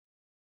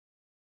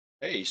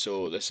Hey,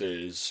 so this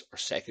is our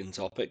second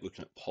topic,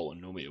 looking at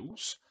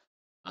polynomials.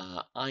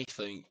 I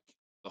think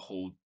the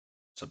whole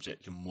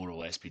subject can more or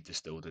less be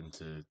distilled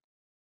into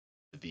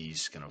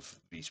these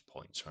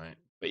points, right?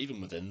 But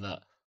even within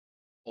that,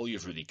 all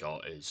you've really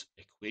got is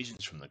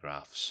equations from the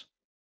graphs,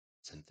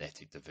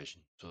 synthetic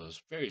division. So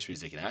there's various ways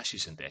they can ask you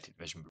synthetic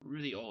division, but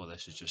really all of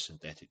this is just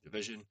synthetic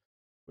division,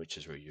 which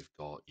is where you've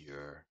got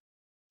your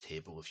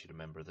table, if you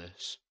remember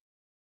this.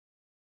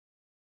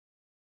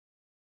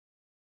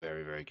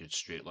 Very, very good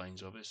straight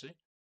lines, obviously.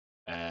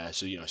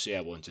 So, say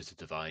I wanted to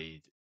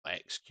divide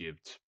x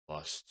cubed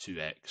plus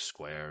 2x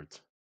squared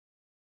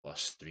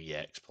plus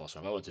 3x plus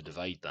 1. If I want to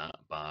divide that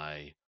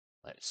by,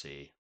 let's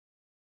say,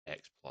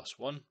 x plus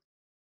 1,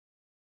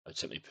 I'd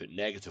simply put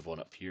 -1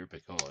 up here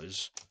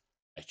because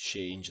I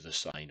change the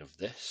sign of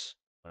this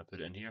when I put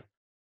it in here.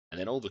 And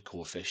then all the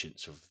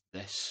coefficients of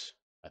this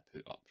I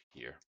put up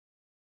here.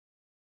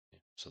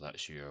 Okay, so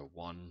that's your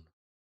 1,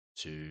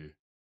 2,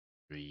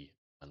 3,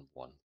 and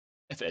 1.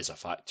 If it is a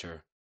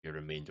factor, your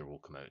remainder will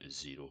come out as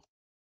 0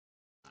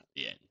 at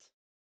the end.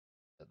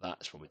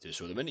 That's what we do.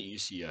 So the minute you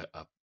see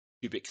a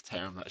cubic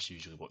term, that's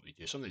usually what we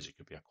do. Sometimes it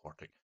could be a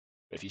quartic.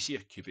 But if you see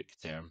a cubic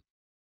term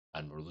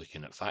and we're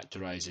looking at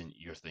factorizing,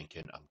 you're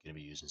thinking, I'm going to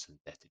be using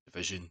synthetic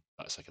division.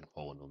 That's like a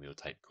polynomial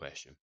type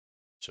question.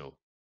 So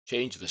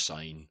change the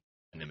sign,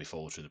 and then we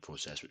follow through the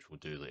process, which we'll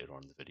do later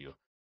on in the video.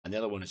 And the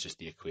other one is just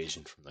the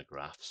equation from the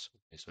graphs.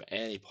 Okay, so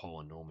any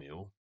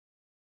polynomial,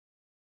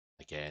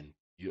 again,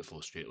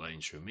 beautiful straight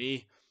lines for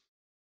me.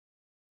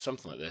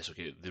 Something like this.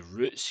 Okay, the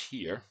roots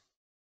here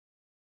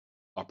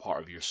are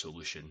part of your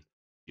solution,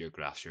 your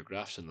graphs. Your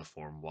graphs in the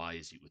form y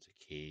is equal to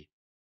k,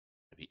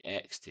 maybe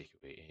x take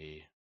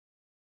away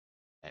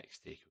a, x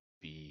take away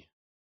b,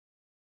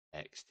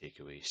 x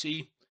take away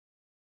c.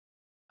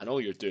 And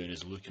all you're doing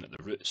is looking at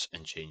the roots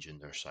and changing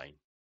their sign.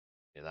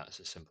 Okay, that's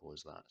as simple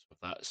as that. So if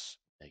that's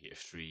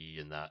 -3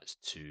 and that's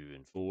 2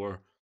 and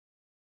 4,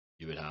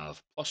 you would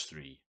have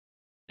 +3,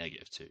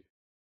 -2,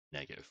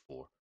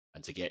 -4.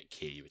 And to get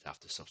k, you would have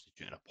to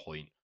substitute in a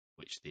point,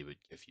 which they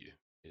would give you.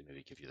 They'd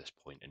maybe give you this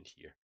point in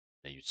here.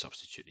 Then you'd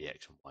substitute the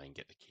x and y and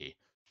get the k.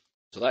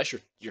 So that's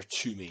your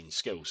two main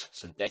skills,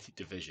 synthetic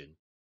division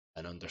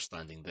and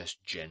understanding this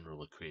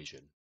general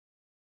equation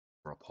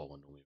for a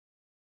polynomial.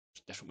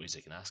 There's different ways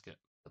they can ask it,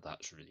 but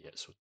that's really it.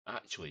 So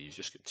actually, you've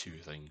just got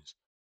two things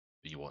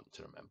that you want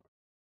to remember.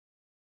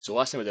 So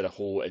last time I did a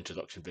whole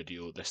introduction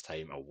video. This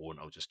time I won't.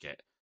 I'll just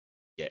get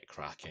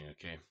cracking,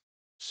 okay?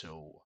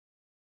 So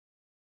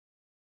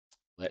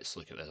let's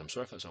look at this. I'm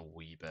sorry if it's a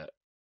wee bit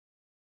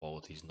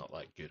quality's not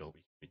that good. I'll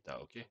read that,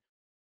 okay?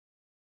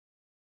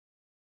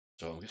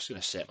 So I'm just going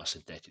to set my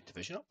synthetic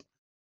division up.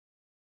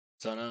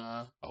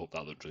 Ta-da! I hope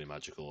that looked really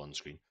magical on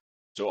screen.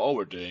 So all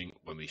we're doing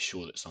when we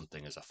show that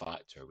something is a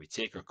factor, we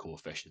take our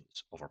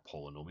coefficients of our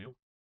polynomial.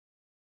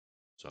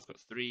 So I've got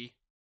 3,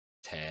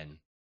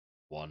 10,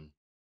 1,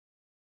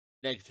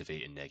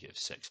 -8 and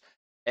 -6.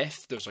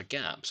 If there's a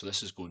gap, so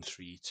this is going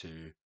 3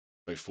 to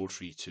about 4,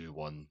 3, 2,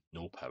 1,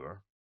 no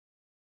power,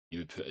 you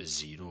would put a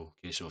 0.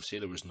 Okay, so if say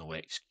there was no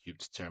x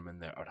cubed term in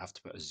there, I'd have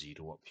to put a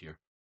 0 up here.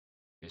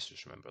 Okay, so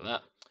just remember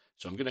that.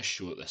 So I'm going to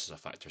show that this is a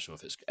factor. So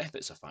if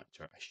it's a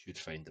factor, I should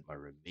find that my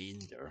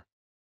remainder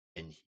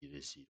in here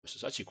is 0. So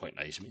it's actually quite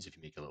nice. It means if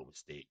you make a little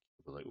mistake,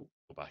 you'll be like, oh,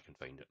 go back and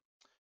find it.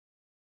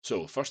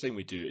 So first thing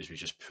we do is we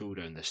just pull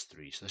down this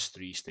 3. So this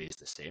 3 stays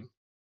the same.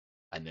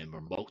 And then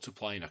we're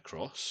multiplying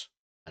across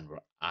and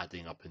we're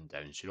adding up and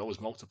down. So you're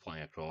always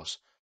multiplying across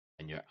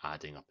and you're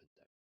adding up and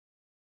down.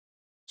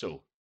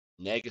 So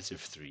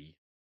 -3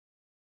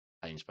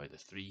 times by the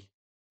 3,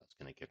 that's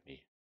going to give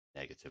me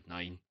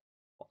 -9.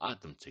 We'll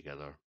add them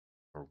together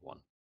for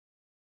 1.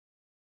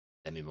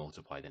 Then we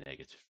multiply the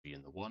 -3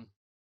 and the 1.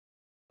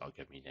 That'll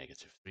give me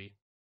 -3.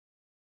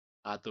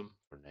 Add them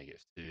for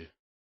 -2.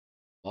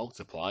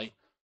 Multiply.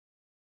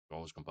 We're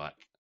always going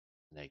back.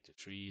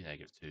 -3,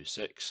 -2,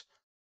 6.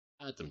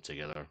 Add them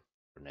together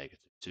for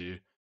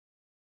 -2.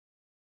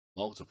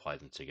 Multiply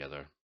them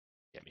together.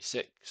 Get me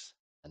 6.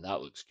 And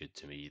that looks good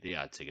to me. They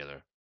add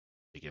together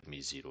to give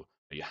me 0.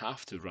 But you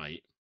have to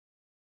write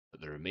that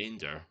the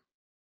remainder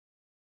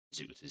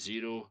is equal to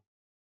 0.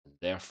 And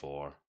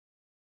therefore,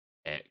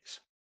 x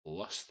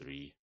plus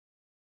 3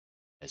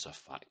 is a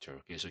factor.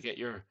 Okay, so get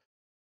your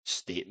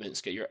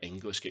statements, get your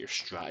English, get your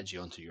strategy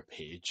onto your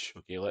page.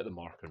 Okay, let the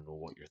marker know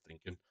what you're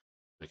thinking.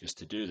 Because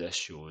to do this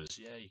shows,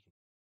 yeah, you can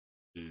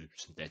do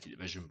synthetic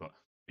division, but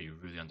are you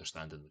really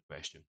understanding the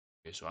question?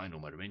 Okay, so I know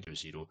my remainder is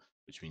 0,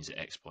 which means that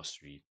x plus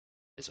 3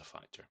 is a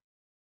factor.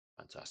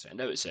 Fantastic. And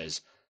now it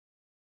says,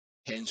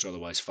 hence or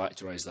otherwise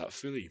factorize that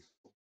fully.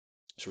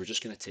 So we're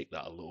just going to take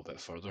that a little bit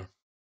further.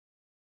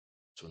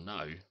 So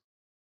now, we're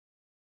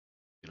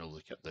going to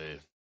look at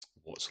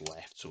what's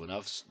left. So when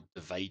I've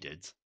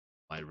divided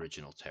my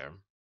original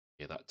term,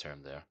 okay, that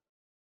term there,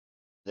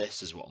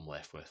 this is what I'm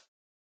left with.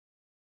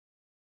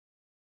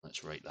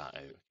 Let's write that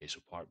out. Okay,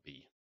 so part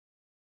B.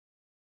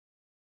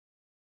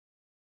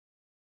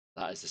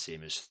 That is the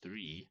same as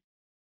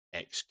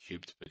 3x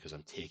cubed because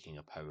I'm taking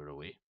a power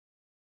away.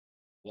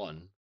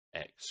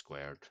 1x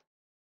squared,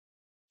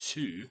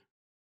 2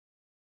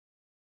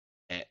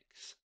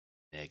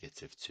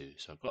 negative 2.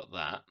 So I've got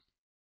that.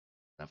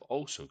 And I've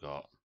also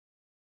got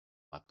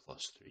my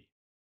plus 3.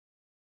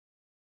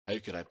 How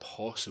could I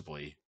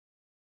possibly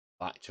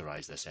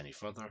factorise this any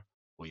further?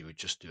 Well, you would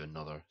just do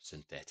another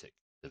synthetic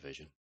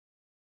division.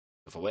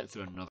 If I went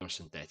through another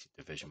synthetic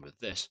division with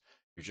this,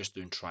 you're just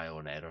doing trial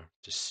and error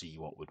to see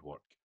what would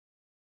work.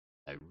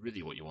 Now,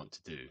 really what you want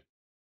to do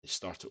is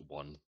start at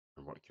 1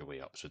 and work your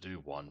way up. So do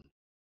 1,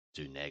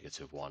 do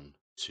negative 1,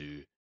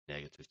 2,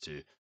 negative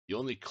 2. The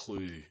only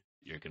clue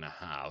you're going to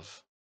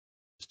have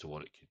as to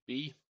what it could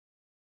be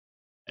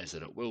is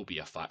that it will be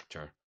a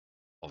factor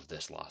of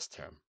this last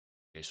term.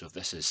 Okay, so if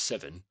this is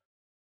 7,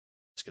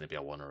 it's going to be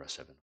a 1 or a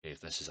 7. Okay,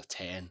 if this is a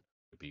 10, it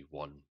would be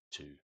 1,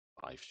 2,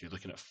 5. So you're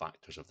looking at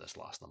factors of this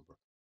last number.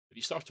 If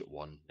you start at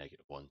 1,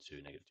 negative 1,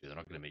 2, negative 2, they're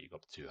not going to make you go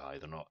up too high.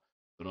 They're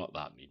not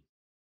that mean.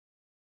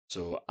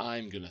 So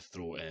I'm going to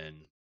throw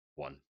in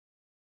 1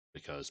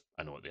 because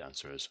I know what the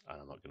answer is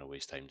and I'm not going to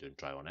waste time doing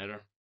trial and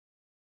error.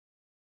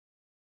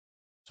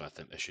 So I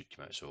think this should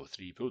come out. So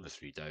 3, pull the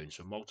 3 down.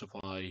 So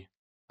multiply,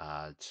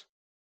 add,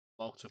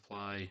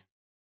 multiply,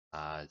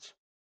 add,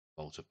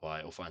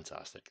 multiply. Oh,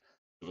 fantastic.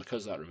 So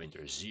because that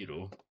remainder is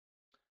 0,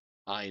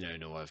 I now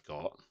know I've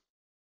got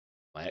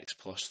my x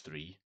plus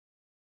 3,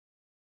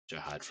 which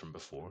I had from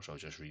before. So I'll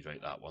just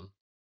rewrite that one.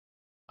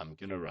 I'm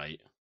going to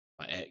write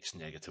my x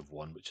negative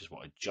 1, which is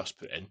what I just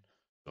put in.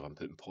 So I'm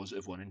putting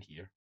positive 1 in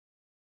here.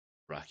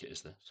 Bracket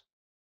is this.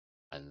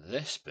 And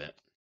this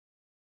bit,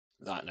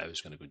 that now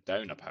is going to go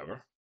down a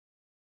power.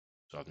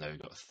 So I've now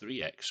got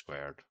 3x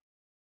squared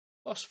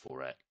plus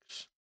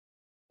 4x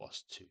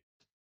plus 2.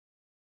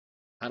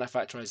 Can I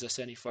factorise this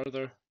any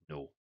further?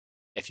 No.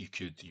 If you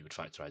could, you would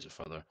factorise it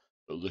further.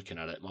 But looking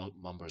at it,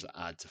 numbers that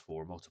add to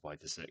 4 multiplied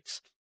to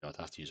 6, I'd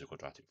have to use a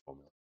quadratic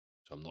formula.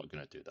 So I'm not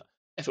going to do that.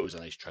 If it was a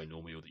nice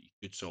trinomial that you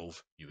could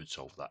solve, you would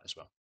solve that as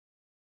well.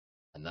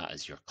 And that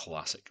is your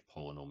classic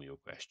polynomial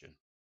question.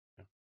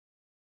 Okay.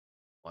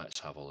 Let's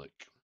have a look.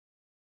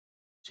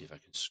 See if I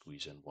can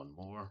squeeze in one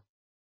more.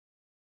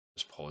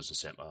 Just pause and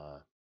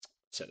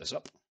set this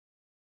up.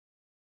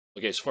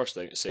 Okay, so first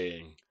thing it's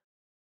saying,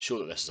 show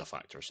that this is a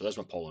factor. So there's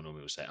my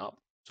polynomial set up.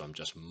 So I'm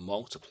just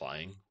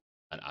multiplying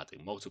and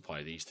adding.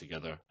 Multiply these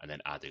together and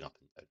then adding up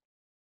and down.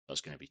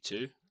 That's going to be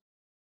 2.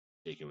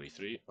 Take away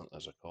 3. Oh,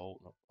 there's a call.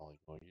 No, I'll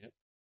ignore you.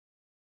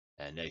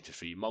 And negative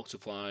 3.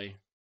 Multiply,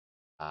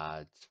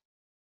 add,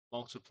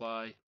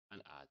 multiply,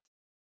 and add.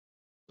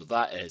 So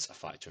that is a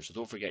factor. So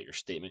don't forget your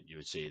statement. You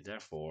would say,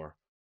 therefore,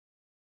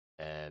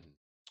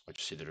 I'll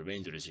just say the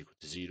remainder is equal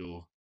to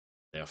 0.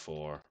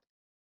 Therefore,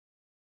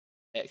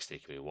 x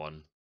take away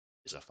 1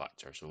 is a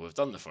factor. So we've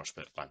done the first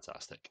bit,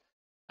 fantastic.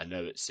 And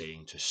now it's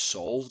saying to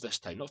solve this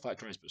time, not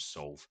factorize, but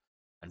solve.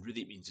 And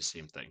really it means the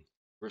same thing.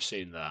 We're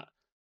saying that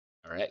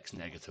our x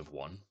negative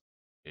 1,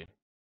 okay,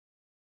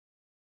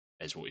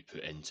 is what we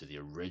put into the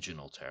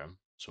original term.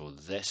 So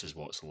this is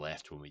what's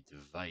left when we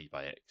divide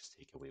by x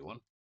take away 1.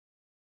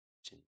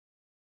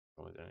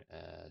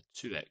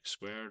 2x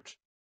squared,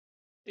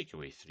 take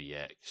away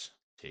 3x,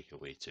 take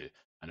away 2.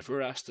 And if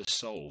we're asked to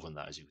solve and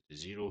that is equal to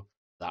 0,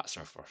 that's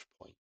our first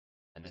point.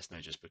 And this now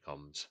just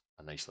becomes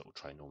a nice little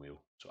trinomial.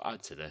 So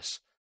add to this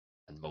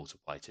and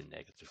multiply to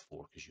negative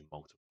 4 because you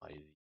multiply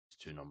these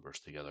two numbers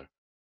together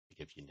to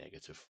give you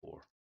negative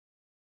 4.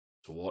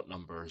 So what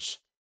numbers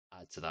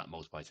add to that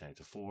multiply to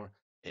negative 4?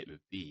 It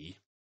would be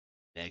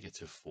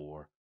negative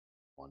 4,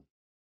 1,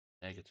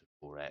 negative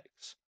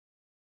 4x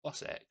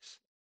plus x,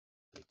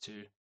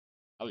 2.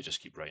 I would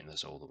just keep writing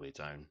this all the way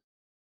down.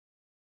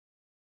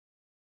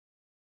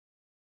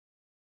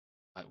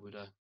 Would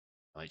I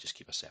might just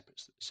keep a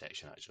separate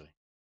section actually.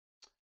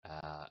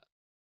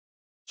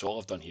 So all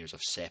I've done here is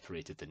I've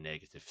separated the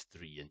negative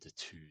 3 into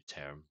 2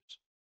 terms.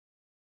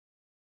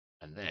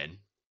 And then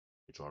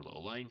we draw a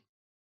little line,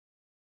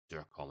 do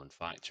our common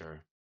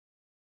factor,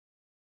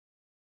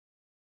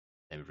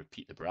 then we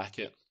repeat the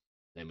bracket,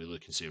 then we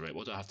look and say, right,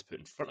 what do I have to put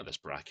in front of this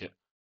bracket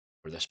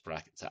for this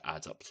bracket to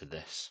add up to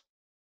this?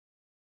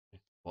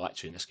 Well,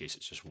 actually, in this case,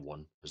 it's just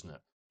 1, isn't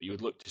it? But you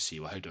would look to see,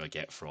 well, how do I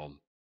get from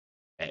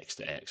x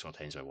to x all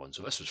times by 1?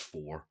 So this was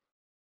 4,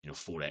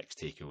 4x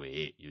take away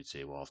 8. You'd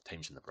say, well, I've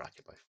times in the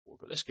bracket by 4.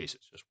 But in this case,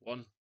 it's just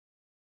 1.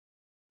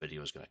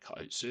 Video is going to cut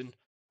out soon.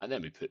 And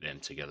then we put them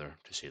together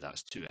to say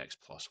that's 2x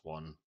plus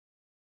 1,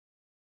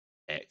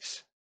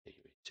 x take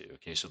away 2.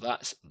 Okay, so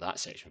that's that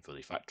section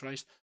fully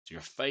factorized. So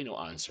your final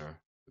answer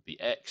would be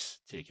x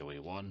take away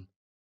 1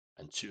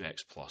 and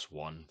 2x plus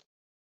 1,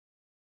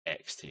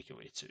 x take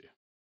away 2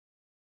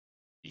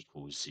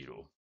 equals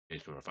 0.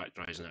 Okay, so we're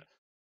factorizing it.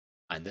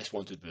 And this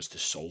wanted was to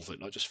solve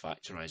it, not just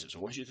factorize it. So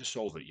once you to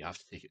solve it, you have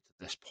to take it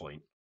to this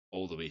point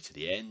all the way to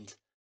the end.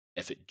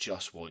 If it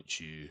just wants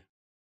you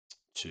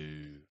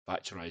to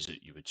factorize it,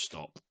 you would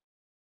stop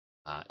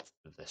at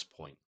this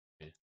point.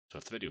 Okay? So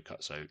if the video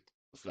cuts out,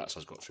 that's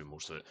us got through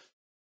most of it.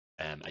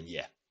 And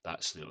yeah,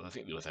 that's I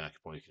think the only thing I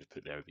could probably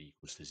put there would be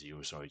equals to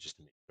 0. Sorry, just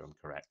to make sure I'm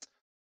correct.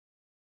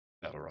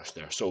 Bit of a rush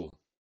there. So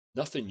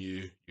nothing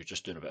new. You're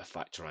just doing a bit of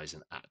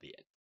factorizing at the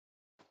end.